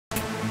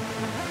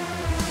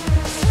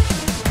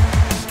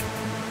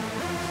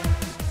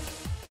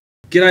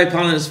G'day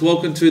punters,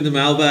 welcome to the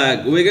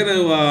mailbag. We're going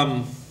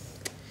to,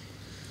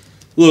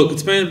 look,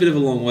 it's been a bit of a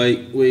long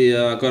week. We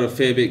got a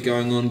fair bit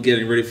going on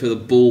getting ready for the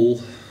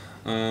Bool.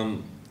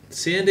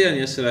 Sandown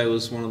yesterday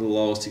was one of the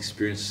lowest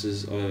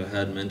experiences I've ever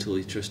had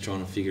mentally, just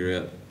trying to figure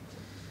out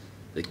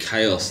the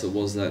chaos that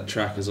was that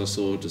track as I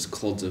saw just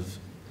clods of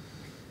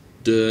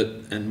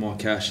dirt and my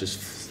cash just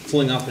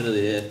fling up into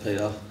the air,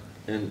 Peter.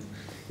 And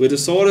we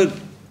decided,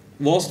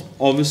 whilst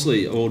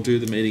obviously I'll do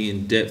the meeting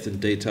in depth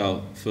and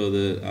detail for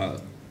the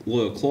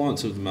loyal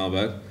clients of the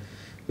mailbag,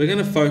 we're going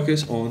to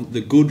focus on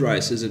the good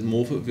races at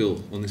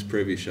Morphettville on this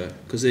preview show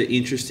because they're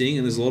interesting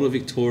and there's a lot of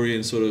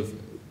Victorian sort of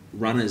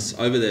runners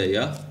over there,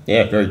 yeah?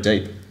 Yeah, very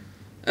deep.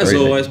 As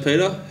always,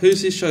 Peter,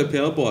 who's this show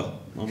powered by,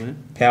 my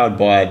man? Powered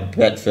by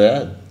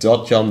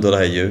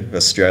betfair.com.au,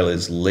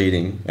 Australia's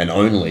leading and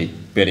only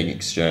betting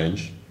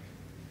exchange.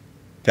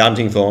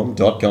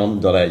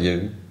 Puntingform.com.au,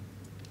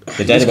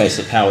 the database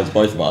that powers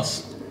both of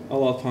us. I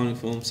love punting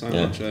form so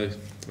much, eh?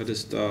 I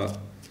just,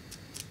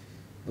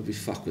 I'd be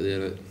fucked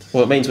without it.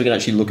 Well, it means we can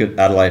actually look at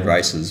Adelaide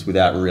races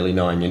without really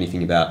knowing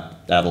anything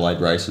about Adelaide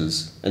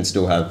races and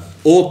still have...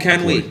 Or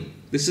can we?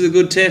 This is a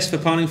good test for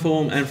punting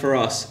form and for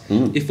us.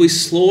 If we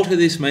slaughter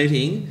this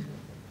meeting,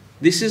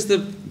 this is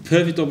the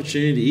perfect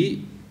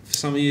opportunity for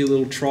some of you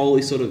little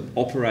trolley sort of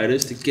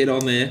operators to get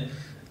on there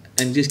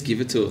and just give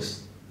it to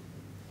us.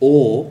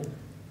 Or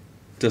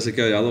does it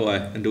go the other way?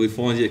 And do we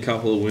find you a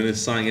couple of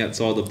winners saying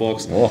outside the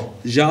box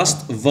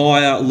just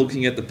via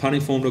looking at the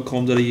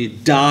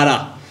puntingform.com.au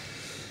data?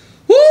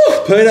 Woo!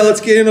 Peter, let's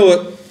get into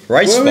it.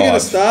 Race 5. Where are we going to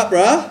start,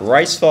 bruh?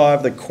 Race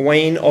 5, the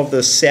Queen of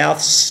the South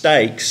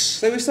Stakes.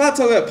 So we start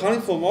talking about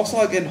punting form. I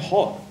start getting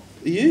hot.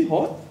 Are you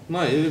hot?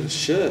 No, you're in a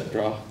shirt,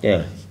 bruh.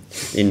 Yeah,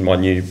 in my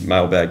new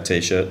mailbag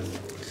t-shirt.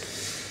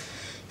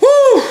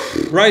 Woo!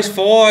 Race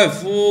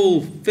 5.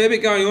 Ooh, fair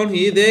bit going on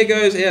here. There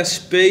goes our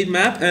speed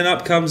map, and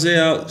up comes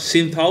our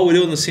synth hole. We're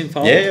doing the synth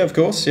hole. Yeah, of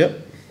course, yep.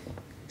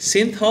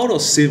 Synth hole or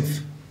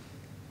synth?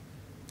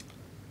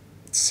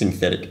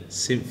 Synthetic.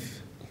 Synth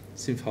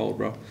hole,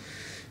 bro.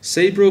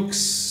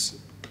 Seabrook's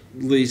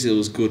Leesville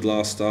was good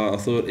last start. I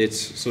thought it's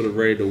sort of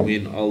ready to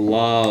win. I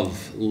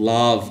love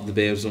the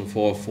Bams on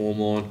 5 form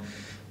line.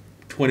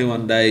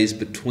 21 days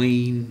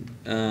between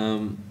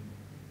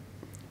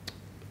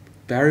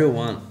barrier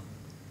 1.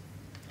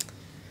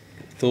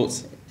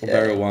 Thoughts on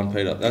barrier 1,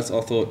 Peter? I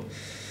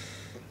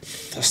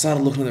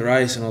started looking at the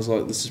race and I was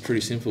like, this is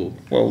pretty simple.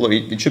 Well, look,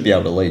 it should be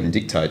able to lead and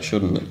dictate,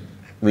 shouldn't it?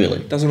 Really.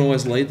 Doesn't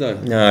always lead though.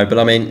 No, but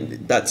I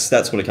mean, that's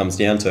what it comes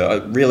down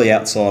to. Really,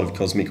 outside of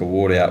Cosmic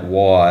Award out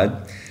wide,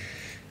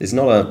 there's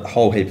not a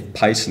whole heap of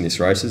pace in this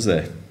race, is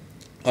there?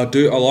 I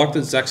like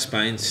that Zach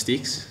Spain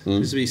sticks.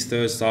 This will be his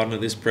third starting at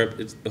this prep.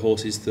 The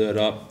horse is third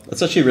up.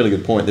 That's actually a really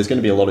good point. There's going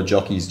to be a lot of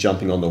jockeys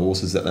jumping on the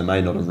horses that they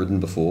may not have ridden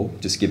before,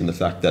 just given the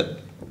fact that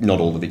not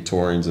all the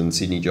Victorians and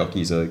Sydney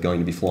jockeys are going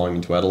to be flying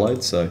into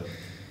Adelaide, so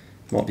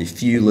might be a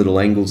few little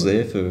angles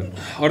there for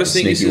I just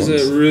think this is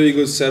a really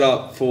good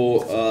setup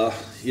for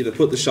you to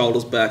put the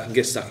shoulders back and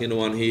get stuck into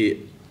one here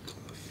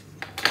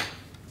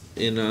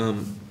in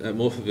at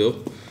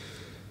Morphettville.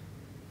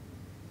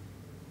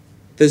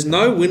 There's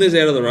no winners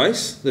out of the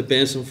race, the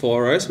Bantam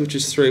Fire race, which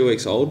is 3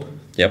 weeks old.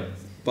 Yep.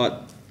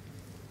 But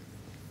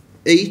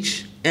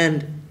each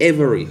and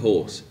every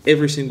horse,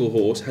 every single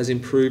horse, has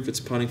improved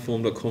its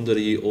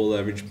puntingform.com.au all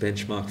average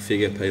benchmark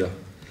figure, Peter.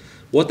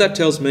 What that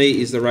tells me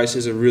is the race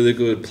is a really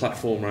good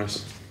platform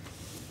race.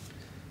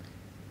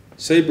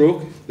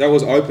 Seabrook, that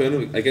was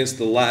open against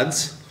the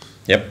lads.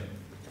 Yep.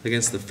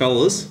 Against the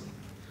fellas.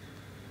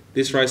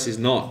 This race is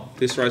not.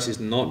 This race is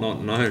not,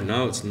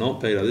 no, it's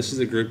not, Peter. This is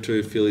a Group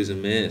 2 fillies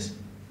and mares.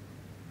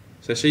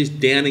 So she's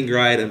down in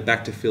grade and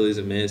back to fillies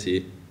and mares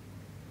here.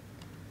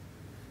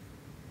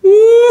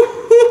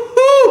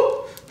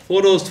 Woo-hoo-hoo!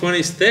 $4.20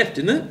 is theft,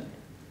 isn't it?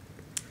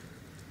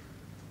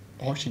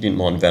 I actually didn't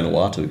mind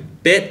Vanuatu.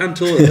 Bet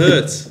until it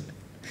hurts.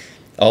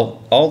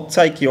 I'll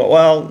take your...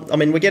 Well, I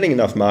mean, we're getting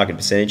enough market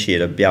percentage here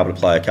to be able to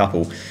play a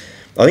couple.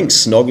 I think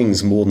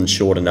Snogging's more than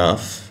short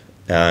enough,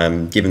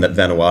 given that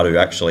Vanuatu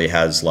actually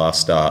has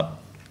last start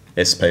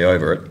SP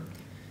over it.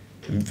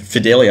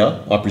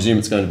 Fidelia, I presume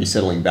it's going to be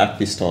settling back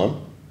this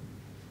time.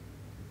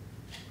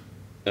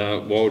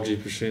 Why would you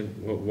presume?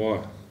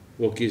 Why?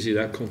 What gives you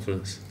that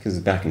confidence? Because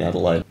it's back in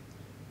Adelaide.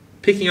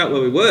 Picking up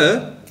where we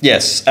were.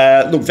 Yes.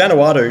 Look,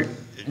 Vanuatu,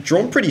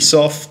 drawn pretty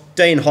soft.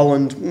 Dean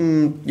Holland,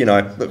 you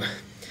know... Look,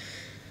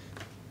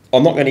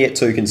 I'm not going to get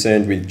too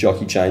concerned with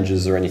jockey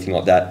changes or anything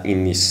like that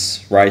in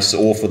this race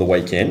or for the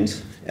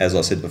weekend. As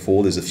I said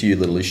before, there's a few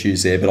little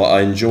issues there, but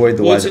I enjoyed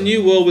the way... Well, it's a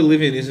new world we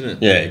live in, isn't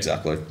it? Yeah,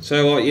 exactly.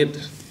 So, like,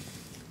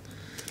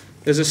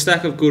 there's a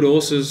stack of good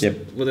horses that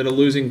are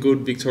losing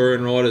good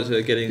Victorian riders who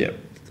are getting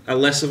a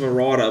less of a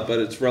rider, but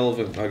it's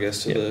relevant, I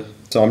guess, to the...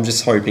 So I'm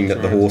just hoping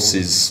that the horse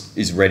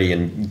is ready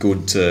and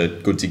good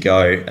to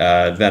go.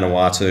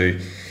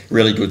 Vanuatu...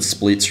 Really good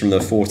splits from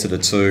the 4 to the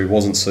 2.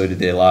 Wasn't suited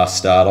their last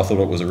start. I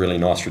thought it was a really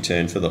nice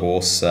return for the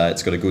horse.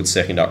 It's got a good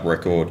second up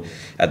record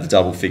at the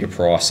double figure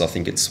price. I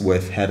think it's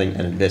worth having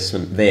an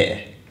investment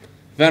there.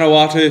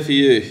 Vanuatu for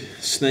you.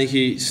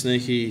 Sneaky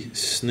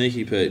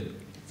Pete.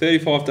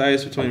 35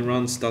 days between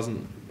runs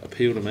doesn't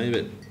appeal to me,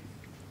 but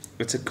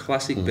it's a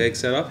classic bag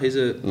setup.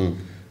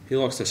 He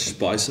likes to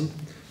spice them.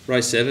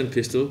 Race 7,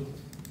 pistol.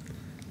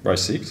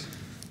 Race 6?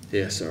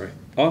 Yeah, sorry.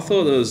 I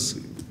thought there was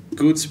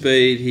good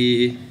speed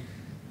here.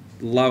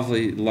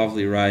 Lovely,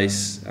 lovely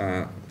race.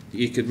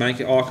 You could make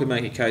it. I could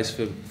make a case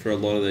for a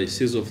lot of these.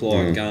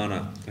 Sizzlefly,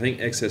 Garner. I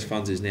think Excess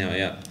Funds is now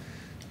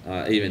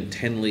out. Even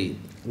Tenley,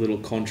 Little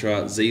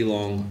Contra,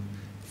 Zeelong,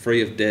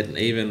 Free of Dead, and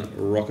even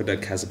Rockada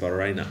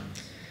Casabarena.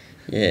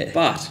 Yeah.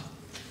 But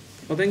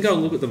I'll then go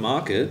and look at the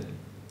market,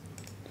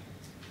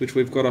 which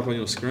we've got up on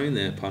your screen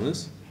there,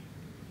 punters.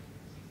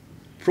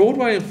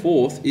 Broadway and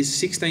Fourth is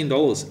 $16,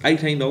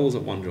 $18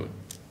 at one joint.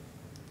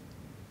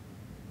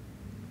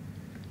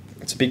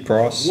 It's a big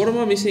price. What am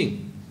I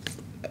missing?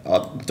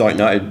 I don't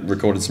know. It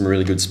recorded some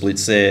really good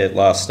splits there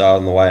last start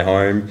on the way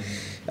home.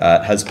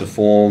 Has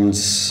performed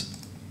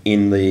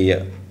in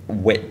the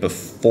wet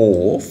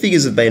before.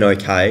 Figures have been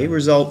okay.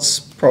 Results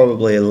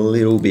probably a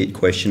little bit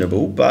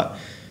questionable, but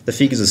the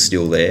figures are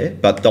still there.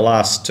 But the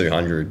last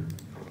 200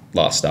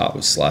 last start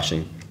was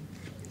slashing.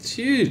 It's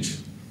huge.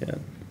 Yeah.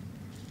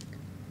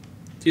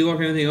 Do you like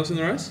anything else in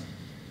the race?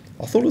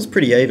 I thought it was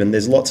pretty even.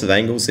 There's lots of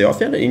angles there. I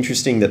found it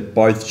interesting that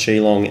both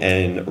Geelong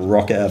and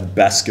Rocker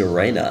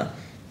Bascarena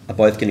are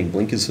both getting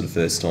blinkers for the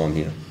first time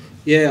here.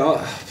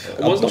 Yeah,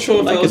 I wasn't sure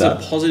if that was a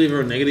that. positive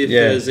or a negative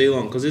for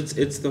Zeelong, because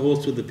it's the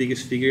horse with the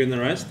biggest figure in the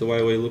race, the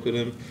way we look at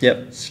him.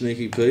 Yep.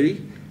 Sneaky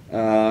Petey.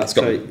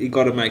 So you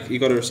got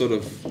to sort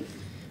of,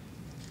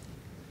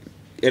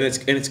 and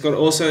it's got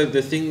also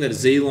the thing that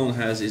Zeelong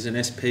has is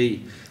an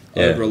SP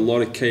over a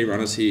lot of key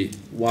runners here.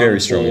 1, Very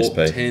strong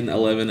 4, SP. 10,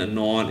 11 and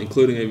 9,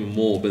 including even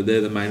more, but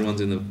they're the main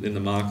ones in the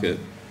market.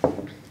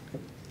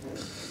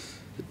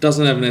 It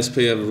doesn't have an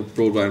SP over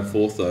Broadway and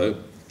Fourth though.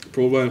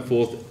 Broadway and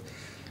Fourth,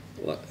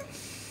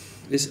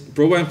 this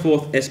Broadway and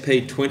Fourth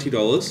SP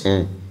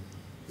 $20.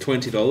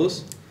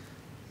 $20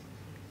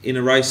 in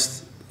a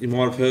race you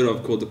might have heard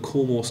of called the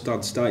Coolmore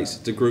Stud Stakes.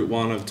 It's a Group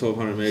 1 over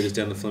 1,200 metres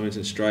down the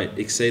Flemington Straight.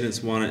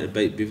 Exceedance won it, it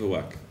beat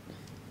Bivouac.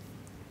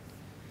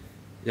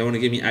 They want to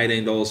give me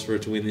 $18 for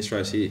it to win this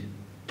race here.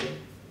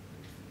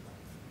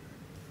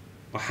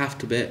 I have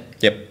to bet.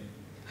 Yep.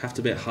 Have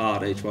to bet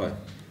hard each way.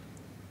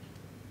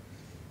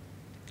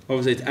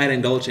 Obviously, it's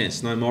 $18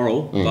 chance, no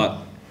moral, but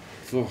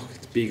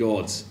it's big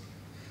odds.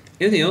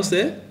 Anything else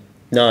there?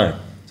 No.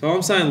 So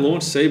I'm saying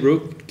launch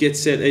Seabrook, get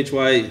set each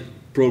way,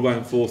 Broadway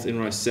and Fourth in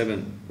race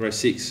 7, race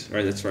 6.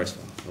 Right, that's race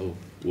 5. Oh,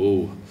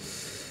 whoa.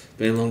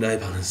 Been a long day,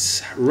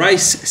 punters.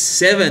 Race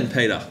 7,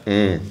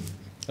 Peter.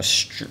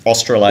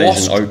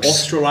 Australasian Oaks.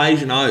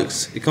 Australasian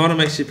Oaks. It kind of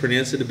makes you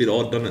pronounce it a bit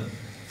odd, doesn't it?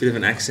 Bit of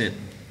an accent.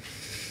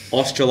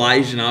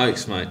 Australasian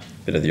Oaks, mate.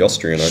 Bit of the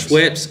Austrian Oaks.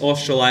 Schweppes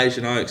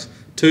Australasian Oaks.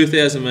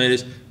 2,000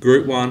 metres,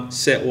 Group 1,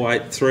 set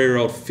weight,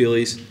 3-year-old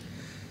fillies.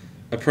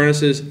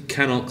 Apprentices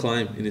cannot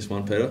claim in this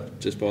one, Peter,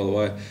 just by the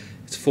way.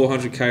 It's a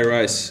 400k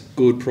race.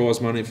 Good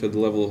prize money for the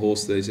level of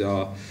horse these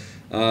are.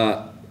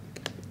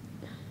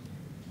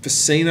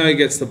 Facino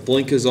gets the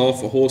blinkers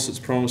off. A horse that's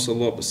promised a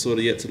lot but sort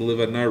of yet to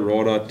deliver. No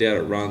rider, doubt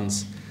it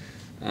runs.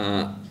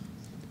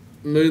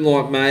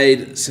 Moonlight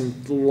made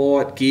some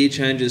light gear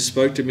changes.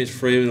 Spoke to Mitch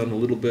Freeman on the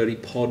Little Birdie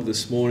pod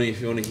this morning.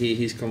 If you want to hear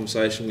his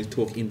conversation, we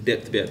talk in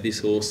depth about this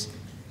horse.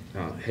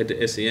 Head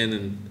to SEN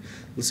and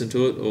listen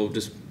to it, or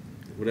just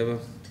whatever.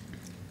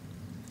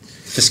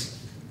 Just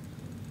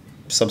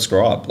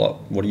subscribe. Like,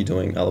 what are you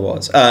doing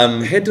otherwise?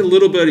 Head to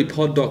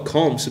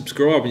littlebirdiepod.com,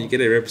 subscribe, and you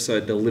get our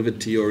episode delivered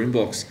to your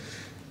inbox.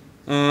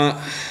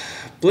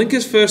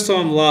 Blinkers first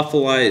time La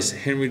Fillets,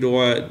 Henry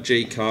Dwyer,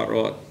 G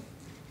Cartwright.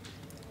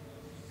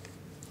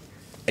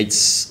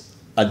 It's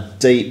a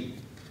deep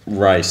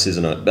race,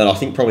 isn't it? But I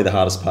think probably the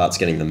hardest part's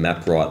getting the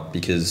map right,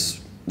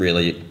 because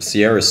really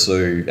Sierra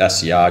Sue,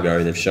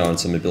 Asiago, they've shown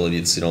some ability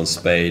to sit on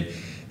speed.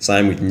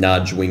 Same with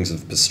Nudge, Wings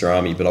of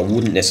Pastrami, but I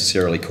wouldn't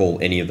necessarily call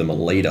any of them a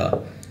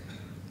leader.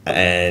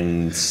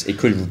 And it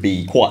could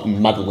be quite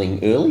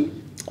muddling early,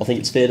 I think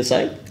it's fair to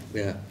say.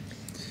 Yeah.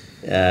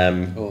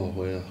 Oh,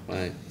 well,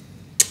 mate.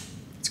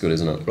 It's good,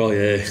 isn't it? Oh,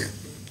 yeah.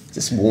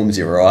 Just warms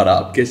you right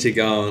up. Gets you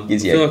going. I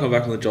feel like I'm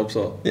back on the job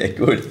site. Yeah,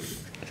 good.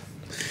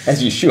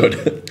 As you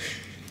should.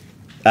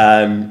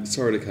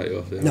 Sorry to cut you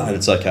off there. No,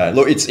 it's okay.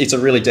 Look, it's a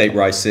really deep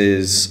race.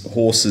 There's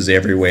horses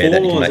everywhere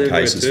that you can make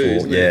cases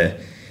for. Yeah.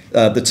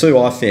 The two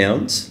I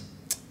found,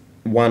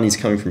 one is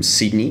coming from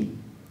Sydney,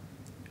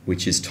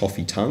 which is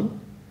Toffee Tongue.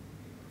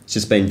 It's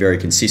just been very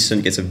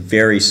consistent. Gets a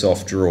very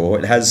soft draw.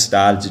 It has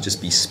started to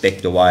just be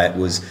specced away. It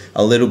was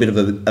a little bit of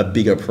a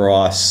bigger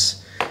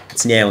price.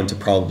 It's now into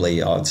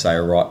probably, I would say,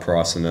 a right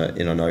price in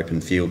an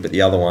open field. But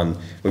the other one,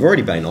 we've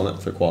already been on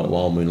it for quite a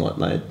while, Moonlight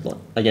Made. Like,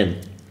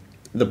 again,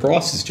 the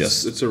price is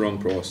just... It's a wrong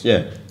price.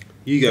 Yeah.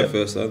 You go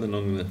first, though, then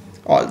I'm going to...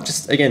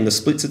 Just, again, the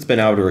splits it's been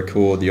able to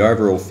record, the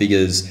overall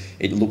figures,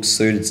 it looks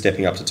suited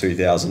stepping up to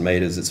 2,000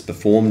 metres. It's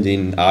performed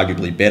in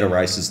arguably better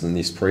races than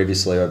this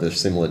previously over a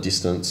similar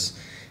distance.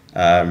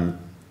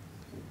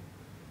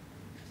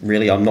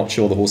 Really, I'm not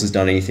sure the horse has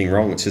done anything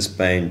wrong. It's just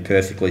been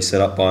perfectly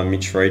set up by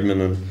Mitch Freedman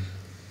and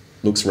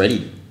looks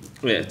ready.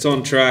 Yeah, it's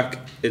on track.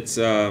 It's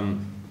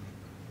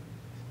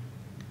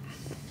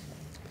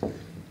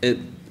it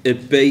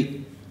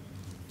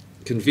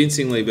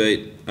convincingly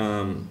beat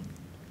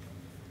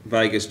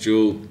Vegas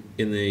Jewel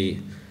in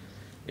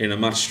a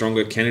much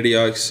stronger Kennedy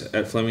Oaks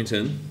at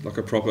Flemington, like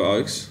a proper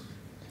Oaks.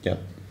 Yeah.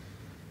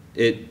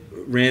 It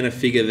ran a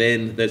figure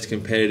then that's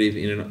competitive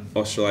in an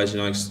Australasian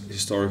Oaks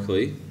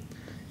historically.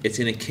 It's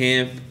in a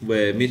camp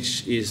where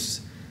Mitch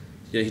is,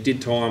 he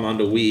did time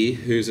under Weir,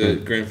 who's a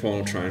grand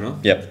final trainer.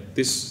 Yep.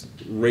 This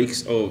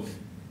reeks of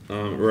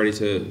ready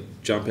to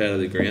jump out of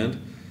the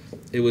ground.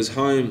 It was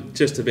home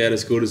just about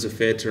as good as a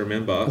fair to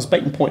remember. It was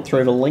beaten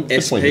 0.3 of a length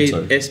between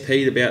the two.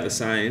 SP'd about the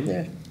same.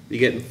 Yeah. You're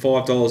getting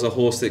 $5 a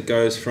horse that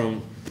goes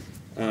from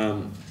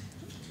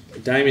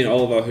Damien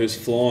Oliver, who's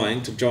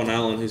flying, to John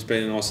Allen, who's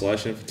been in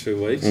isolation for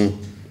 2 weeks.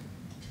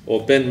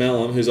 Or Ben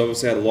Mellum, who's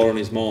obviously had a lot on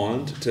his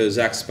mind, to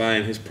Zach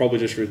Spain, who's probably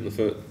just ridden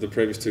the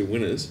previous 2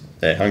 winners.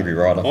 Yeah, hungry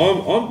rider.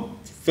 I'm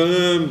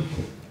firm,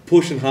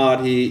 pushing hard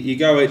here. You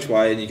go each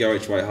way and you go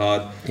each way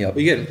hard. Yep.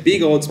 We're getting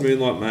big odds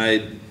Moonlight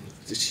Made,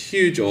 just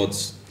huge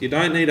odds. You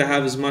don't need to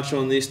have as much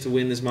on this to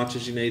win as much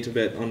as you need to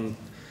bet on.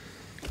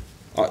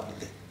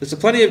 There's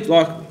plenty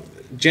of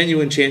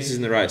genuine chances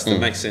in the race that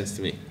makes sense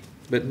to me.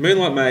 But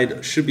Moonlight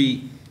Made should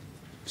be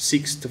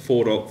 $6 to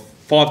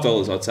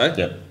 $5, I'd say.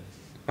 Yep.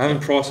 I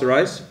haven't priced the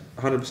race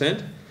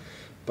 100%,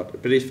 but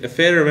if a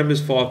fair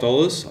remembers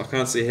 $5, I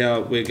can't see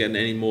how we're getting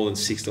any more than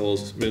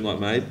 $6 Moonlight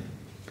Made.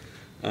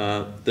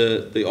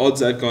 The odds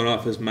they've gone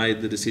up has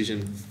made the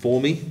decision for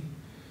me.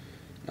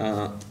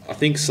 I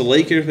think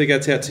Salika, if it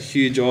gets out to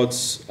huge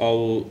odds, I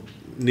will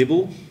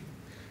nibble.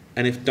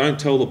 And if Don't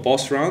Tell the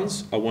Boss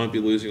runs, I won't be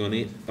losing on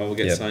it. I will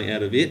get something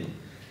out of it.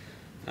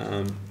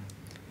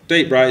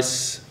 Deep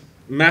race,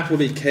 map will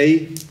be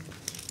key.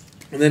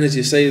 And then as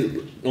you see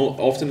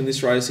often in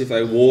this race, if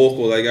they walk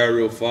or they go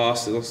real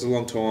fast, it looks a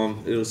long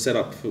time, it'll set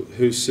up for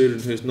who's suited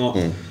and who's not.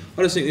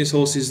 I just think this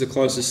horse is the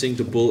closest thing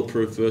to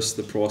bulletproof versus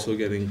the price we're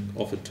getting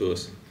offered to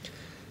us.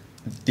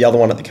 The other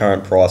one at the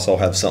current price, I'll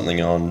have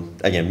something on,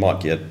 again, might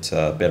get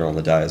better on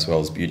the day as well,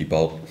 as Beauty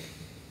Bolt.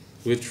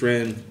 Which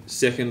ran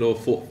second or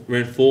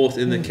fourth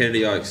in the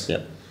Kennedy Oaks.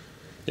 Yep.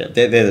 Yeah,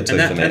 they're the two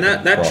for me. And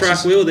that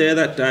track we were there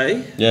that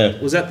day.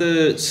 Yeah. Was that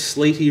the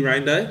sleety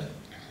rain day?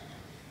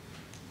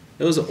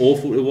 It was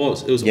awful. It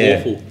was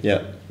awful.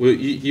 Yeah.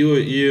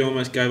 You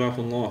almost gave up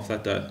on life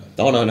that day.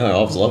 Oh, no,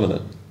 I was loving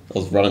it. I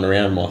was running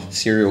around in my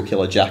serial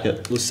killer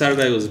jacket. Well,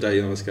 Saturday was the day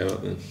you almost gave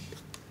up then.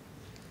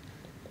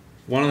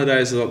 One of the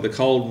days, the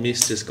cold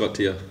mist just got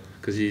to you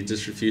because you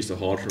just refused to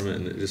hide from it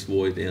and it just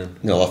wore you down.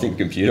 No, I think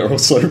the computer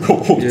also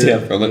got walked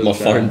down from it. My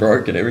phone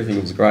broke and everything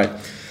was great.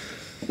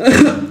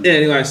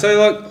 Anyway,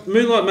 so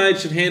Moonlight Made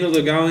should handle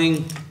the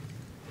going,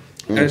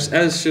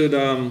 as should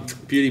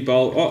Beauty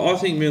Bolt. I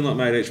think Moonlight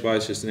Made each way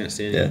is just an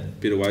outstanding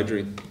bit of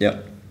wagering.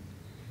 Yep.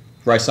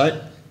 Race 8.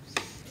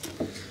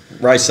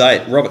 Race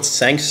 8, Robert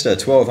Sangster,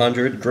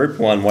 1200, Group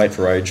 1, weight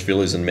for age,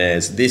 fillies and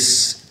mares.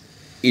 This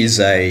is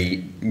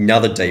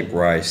another deep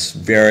race,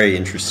 very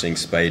interesting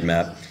speed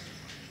map.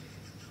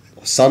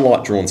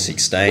 Sunlight drawn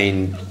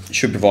 16,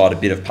 should provide a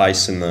bit of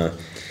pace into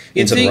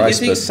the race.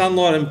 You think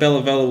Sunlight and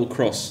Bella Vella will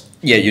cross?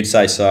 Yeah, you'd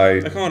say so.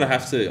 They kind of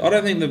have to. I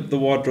don't think the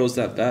wide draw's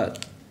that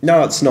bad.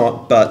 No, it's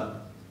not, but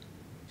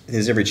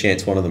there's every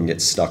chance one of them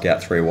gets stuck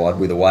out 3 wide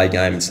with away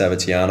game and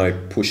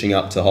Savatiano pushing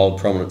up to hold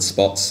prominent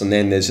spots, and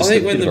then there's just I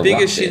think when the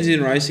biggest shins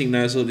in racing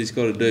knows what he's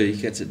got to do, he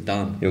gets it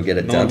done. He'll get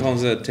it done. 9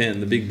 times out of 10,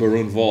 the big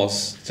Barun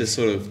Voss just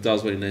sort of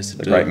does what he needs to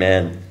do. A great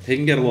man. He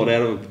can get a lot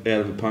out of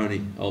a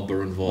pony, old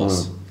Barun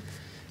Voss.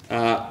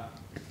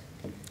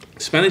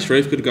 Spanish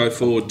Reef could go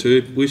forward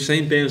too. We've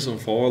seen Bams on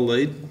Fire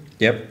lead.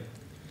 Yep.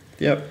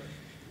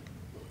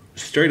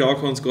 Street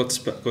Icon's got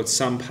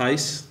some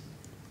pace.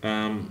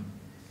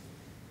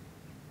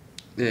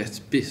 It's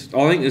best.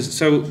 I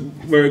think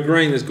we're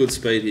agreeing there's good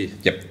speed here.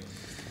 Yep.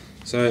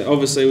 So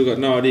obviously we've got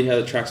no idea how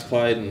the track's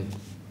played and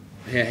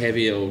how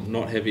heavy or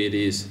not heavy it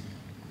is.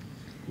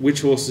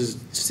 Which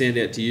horses stand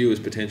out to you as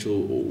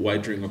potential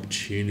wagering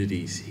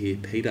opportunities here,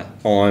 Peter?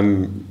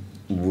 I'm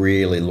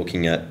really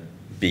looking at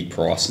big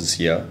prices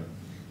here,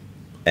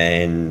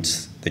 and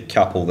the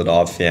couple that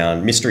I've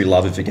found, Mystery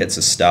Love, if it gets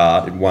a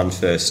start, it won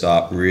first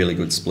up, really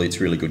good splits,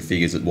 really good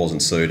figures, it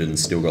wasn't suited and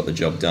still got the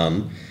job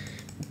done.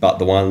 But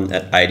the one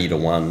at 80 to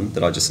 1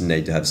 that I just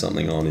need to have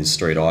something on is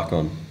Street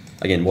Icon.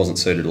 Again, wasn't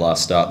suited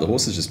last start. The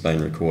horse has just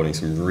been recording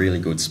some really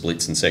good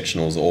splits and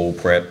sectionals, all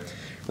prep.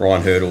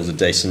 Ryan Hurdle's a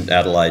decent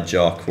Adelaide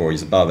jock, or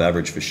he's above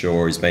average for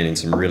sure. He's been in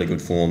some really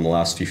good form the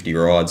last 50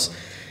 rides.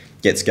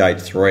 Gets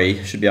gate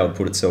 3, should be able to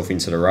put itself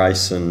into the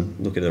race and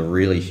look at a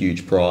really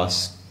huge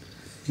price.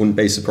 Wouldn't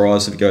be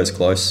surprised if it goes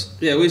close.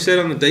 Yeah, we said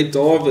on the deep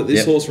dive that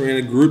this horse ran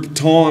a group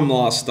time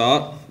last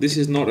start. This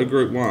is not a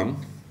group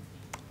 1.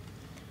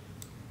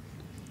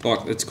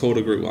 Like, it's called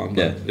a group 1,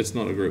 but it's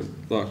not a group.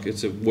 Like,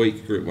 it's a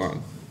weak group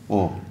 1.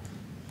 Oh.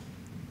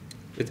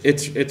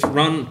 It's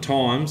run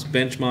times,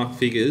 benchmark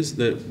figures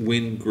that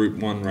win group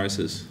 1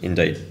 races.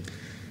 Indeed.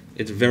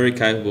 It's very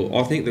capable.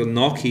 I think the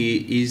knock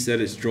here is that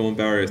it's drawn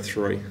barrier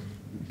 3.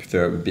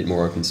 Prefer a bit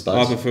more open space.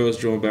 I prefer it's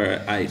drawn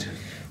barrier 8.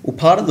 Well,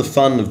 part of the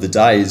fun of the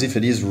day is if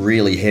it is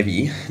really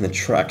heavy and the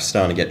track's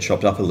starting to get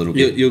chopped up a little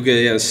bit. You'll get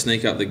able to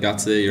sneak up the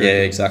guts there.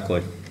 Yeah,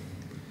 exactly.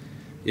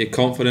 You're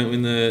confident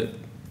in the...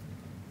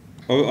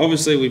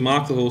 Obviously, we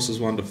mark the horse as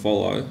one to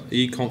follow. Are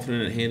you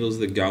confident it handles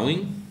the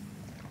going?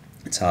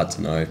 It's hard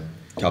to know.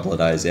 A couple of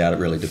days out, it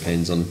really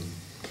depends on...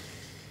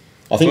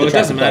 I think it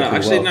doesn't matter.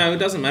 Actually, no, it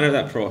doesn't matter at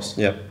that price.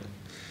 Yep.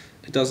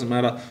 It doesn't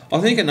matter. I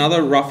think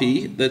another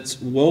roughie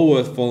that's well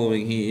worth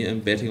following here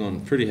and betting on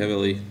pretty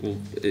heavily. Well,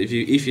 if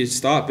you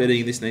start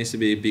betting, this needs to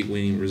be a big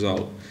winning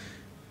result.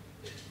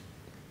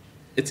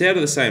 It's out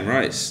of the same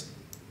race.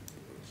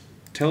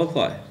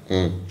 Teleplay.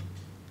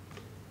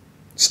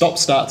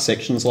 Stop-start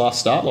sections last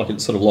start, like it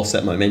sort of lost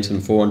that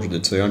momentum, 400 to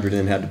 200,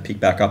 and had to pick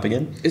back up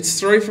again. It's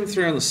 3 from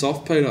 3 on the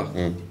soft, Peter.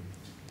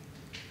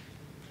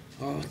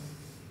 Oh,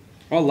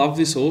 I love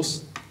this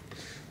horse.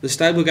 The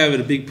stable gave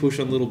it a big push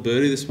on Little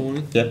Birdie this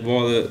morning. Yep.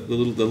 Via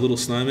the little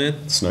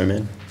snowman.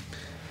 Snowman.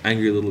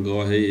 Angry little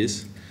guy he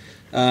is.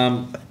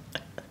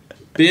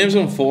 BM's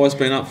on fire's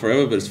been up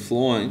forever, but it's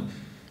flying.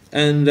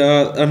 And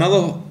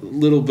another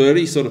Little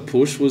Birdie sort of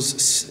push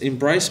was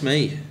Embrace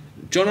Me.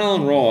 John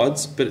Allen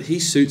rides, but he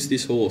suits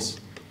this horse.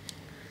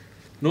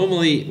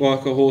 Normally,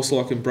 like a horse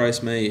like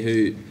Embrace Me,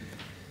 who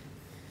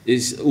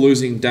is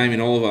losing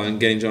Damien Oliver and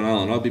getting John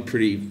Allen, I'd be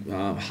pretty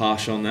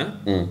harsh on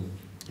that.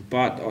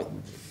 But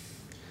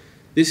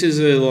this is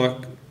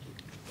a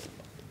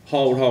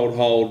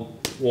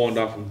hold, wind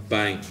up and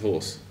bang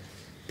horse.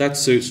 That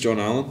suits John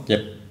Allen.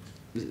 Yep.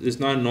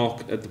 There's no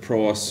knock at the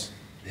price,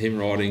 him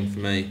riding for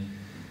me.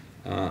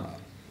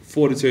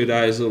 42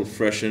 days, a little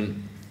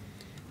freshen.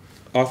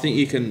 I think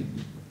you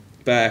can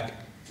back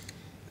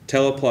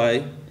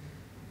Teleplay,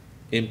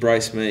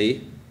 Embrace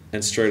Me,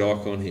 and Street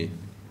Icon here.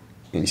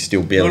 And you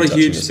still barely not a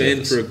touching huge the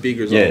spend surface. for a big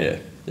result.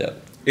 Yeah.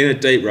 In a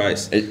deep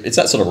race. It's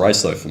that sort of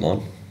race though for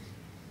mine.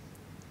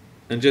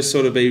 And just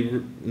sort of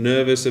be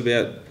nervous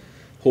about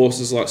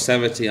horses like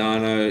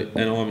Savatiano,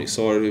 and I'm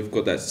excited we've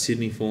got that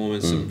Sydney form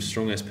and some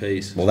strong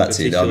SPs. Well, that's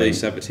it. I mean,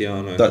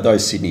 Savatiano.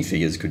 Those Sydney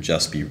figures could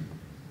just be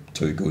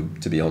too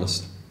good, to be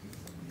honest.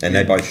 And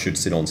they both should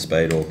sit on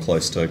speed or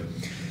close to.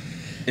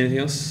 Anything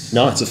else?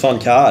 No, it's a fun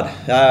card.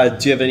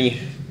 Do you have any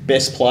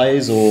best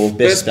plays or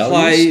best values?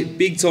 Play,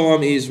 big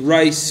time, is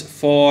race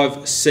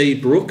 5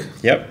 Seabrook.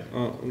 Yep.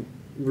 I'm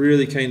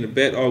really keen to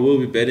bet. I will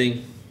be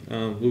betting.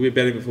 We'll be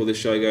betting before this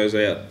show goes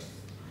out.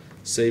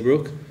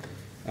 Seabrook.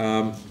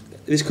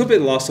 This could be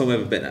the last time I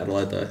ever bet in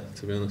Adelaide, though,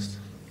 to be honest.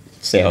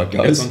 See how it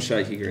goes. It's on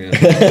shaky ground.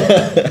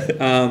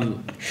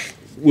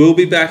 We'll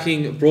be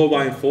backing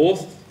Broadway in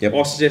 4th. Yep.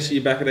 I suggest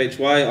you back it each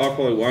way. I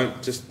probably won't.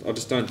 I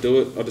just don't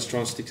do it. I just try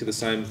and stick to the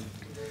same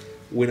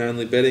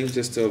win-only betting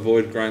just to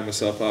avoid growing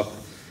myself up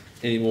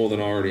any more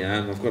than I already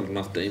am. I've got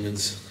enough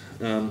demons.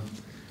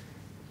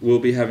 We'll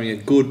be having a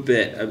good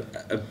bet,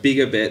 a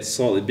bigger bet,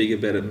 slightly bigger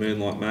bet at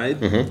Moonlight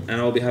Maid. And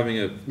I'll be having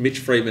a Mitch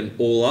Freedman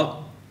all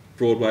up,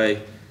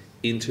 Broadway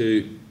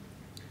into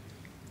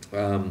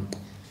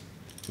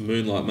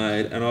Moonlight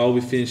Maid. And I'll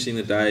be finishing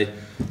the day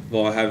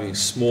by having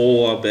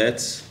smaller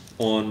bets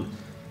on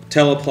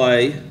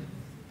Teleplay,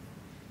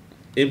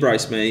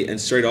 Embrace Me, and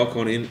Street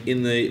Icon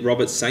in the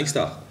Robert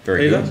Sangster.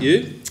 Very Peter, good.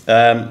 You?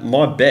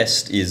 My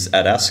best is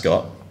at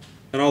Ascot.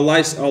 And I'll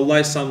lay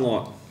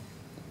Sunlight.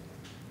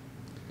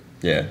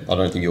 Yeah, I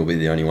don't think you'll be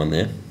the only one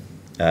there.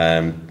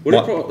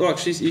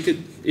 You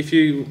could, if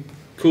you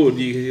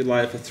could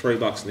lay it for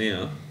 $3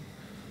 now.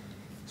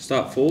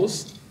 Start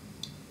 4s.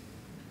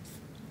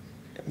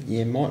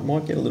 Yeah,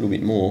 might get a little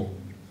bit more.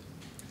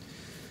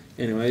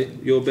 Anyway,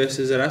 your best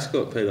is at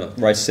Ascot, Peter.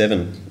 Race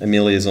 7,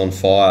 Amelia's on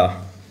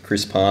fire.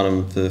 Chris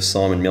Parnham for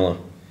Simon Miller.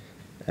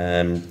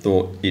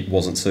 Thought it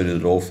wasn't suited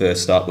at all.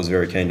 First up, was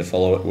very keen to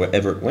follow it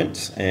wherever it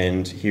went,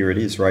 and here it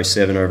is, race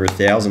 7 over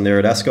 1,000 there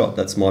at Ascot.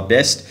 That's my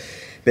best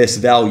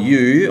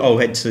value. I'll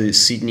head to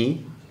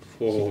Sydney.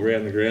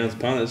 Around the grounds,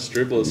 punters,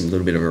 dribblers. A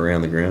little bit of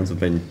around the grounds. I've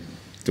been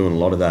doing a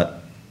lot of that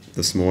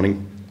this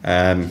morning.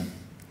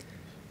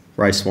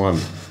 Race 1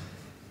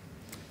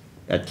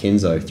 at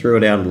Kenzo. Threw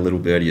it out at a Little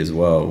Birdie as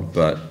well,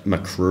 but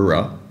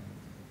Makrura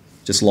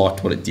just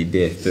liked what it did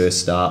there.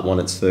 First start, won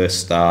its first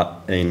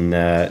start in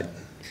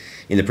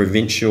the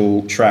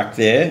provincial track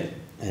there,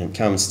 and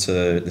comes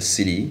to the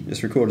city.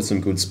 Just recorded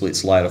some good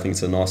splits late. I think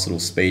it's a nice little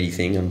speedy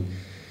thing, and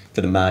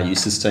for the Mar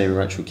Eustace team,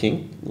 Rachel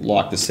King,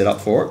 like the setup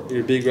for it.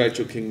 You're a big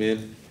Rachel King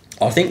man.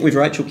 I think with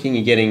Rachel King,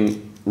 you're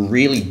getting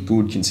really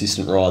good,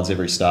 consistent rides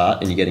every start,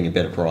 and you're getting a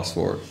better price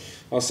for it.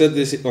 I said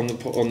this on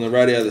the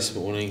radio this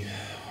morning.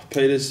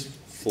 Peter's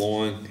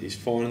flying. He's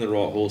finding the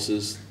right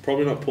horses.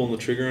 Probably not pulling the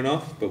trigger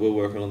enough, but we're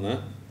working on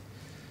that.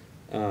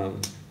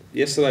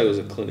 Yesterday was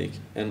a clinic,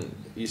 and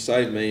you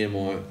saved me and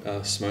my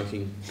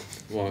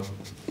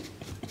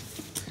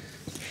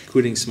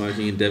quitting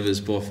smoking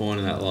endeavours by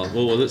finding that line.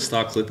 What was it?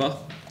 Star Clipper?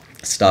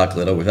 Star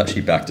Glitter. We've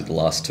actually backed it the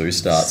last 2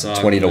 starts, Star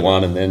 20 to Glitter.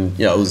 1, and then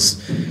it was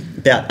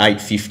about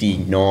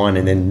 8.59,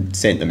 and then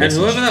sent the message.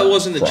 And whoever that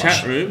was in the Crush.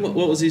 chat room,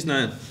 what was his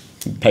name?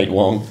 Pete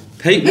Wong.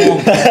 Pete Wong.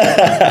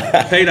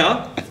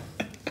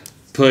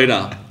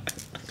 Peter.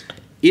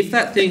 If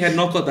that thing had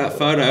not got that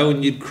photo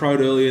and you'd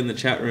crowed earlier in the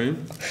chat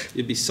room,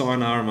 you'd be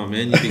sayonara, my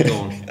man. You'd be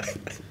gone.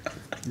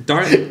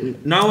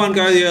 No one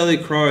go the early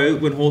crow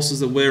when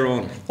horses are wear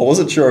on. I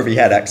wasn't sure if he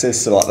had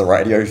access to like the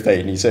radio feed,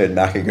 and he heard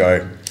Macca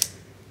go,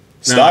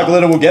 "Star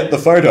Glitter will get the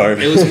photo."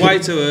 It was way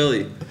too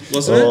early,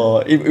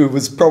 wasn't it? It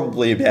was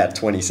probably about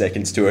 20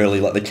 seconds too early.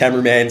 Like the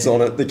cameraman's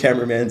on it.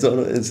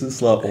 It's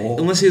just like,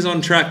 Unless he's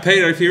on track,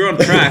 Peter. If you're on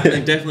track,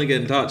 then definitely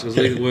get in touch because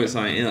we can work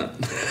something out.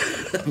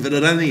 But I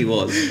don't think he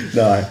was.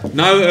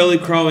 No early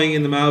crowing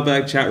in the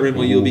mailbag chat room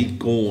or you'll be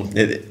gone.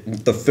 It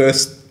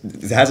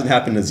hasn't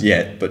happened as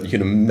yet, but you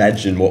can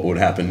imagine what would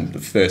happen the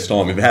first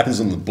time. If it happens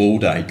on the Bool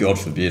day, God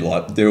forbid,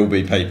 like there will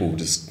be people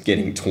just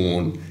getting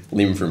torn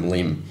limb from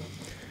limb.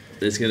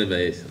 There's going to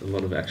be a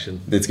lot of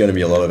action. There's going to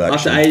be a lot of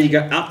action.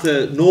 Up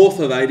to north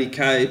of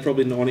 80k,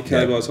 probably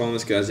 90k by the time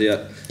this goes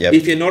out. Yep.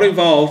 If you're not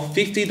involved,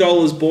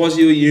 $50 buys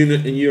you a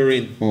unit and you're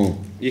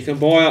in. You can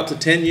buy up to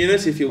 10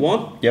 units if you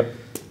want. Yep.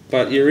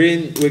 But you're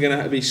in. We're going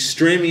to be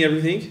streaming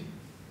everything.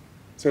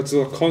 So it's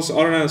a constant.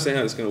 I don't understand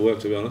how it's going to work,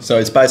 to be honest. So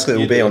it's basically,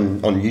 it'll be on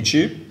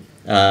YouTube.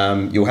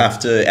 You'll have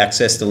to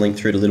access the link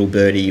through the Little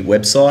Birdie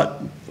website.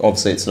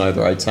 Obviously, it's an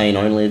over 18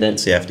 only event,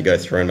 so you have to go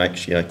through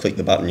and click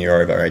the button,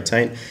 you're over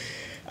 18.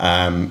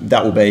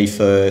 That will be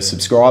for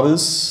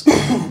subscribers.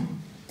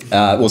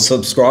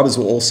 Subscribers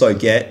will also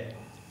get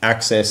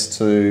access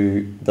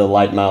to the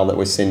late mail that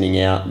we're sending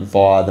out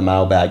via the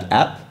Mailbag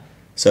app.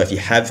 So if you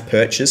have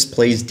purchased,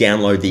 please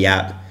download the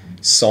app,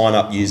 sign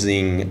up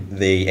using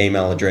the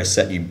email address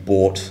that you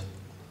bought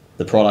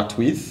the product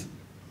with,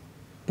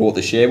 bought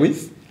the share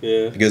with.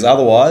 Yeah. Because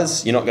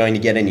otherwise, you're not going to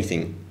get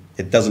anything.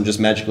 It doesn't just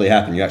magically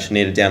happen. You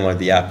actually need to download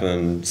the app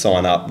and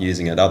sign up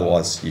using it.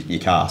 Otherwise, you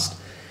cast.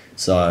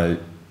 So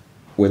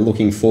we're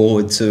looking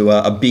forward to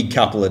a big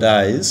couple of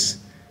days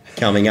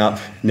coming up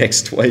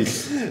next week.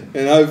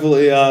 And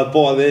hopefully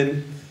by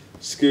then,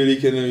 Scooty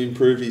can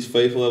improve his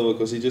FIFA level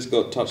because he just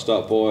got touched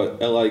up by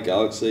LA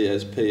Galaxy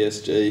as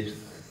PSG.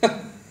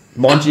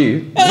 Mind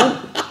you.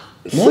 How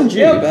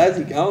bad's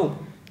he going?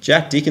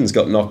 Jack Dickens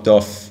got knocked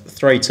off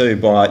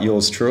 3-2 by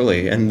yours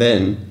truly, and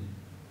then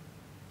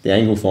the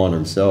angle finder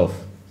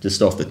himself,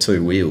 just off the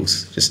two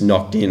wheels, just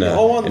knocked in I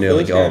won an the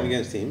early first goal. game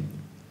against him.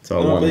 So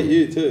and I won. I beat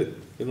you too,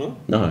 didn't I?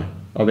 No,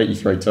 I beat you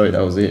 3-2,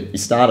 that was it. You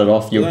started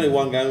off... There's only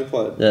one game we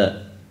played.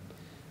 Yeah.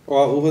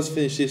 Alright, well let's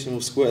finish this and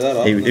we'll square that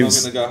up. And then I'm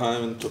going to go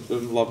home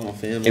and love my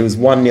family. It was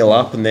 1-0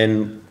 up and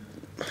then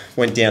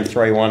went down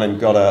 3-1 and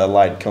got a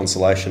late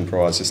consolation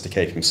prize just to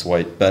keep him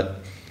sweet. But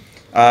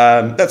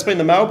that's been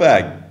the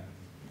mailbag.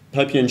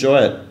 Hope you enjoy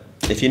it.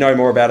 If you know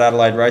more about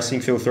Adelaide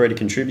racing, feel free to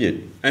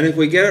contribute. And if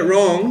we get it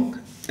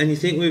wrong and you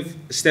think we've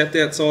stepped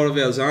outside of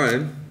our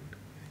zone,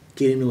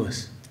 get into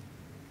us.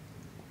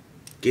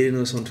 Get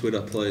into us on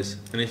Twitter, please.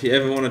 And if you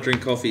ever want to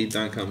drink coffee,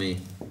 don't come here.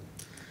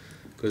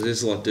 Because this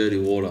is like dirty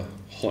water.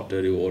 Hot,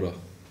 dirty water.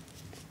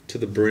 To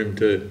the brim,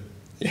 too.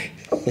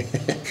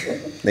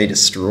 Need a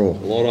straw.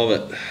 A lot of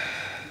it.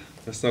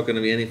 That's not going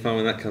to be any fun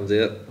when that comes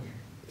out.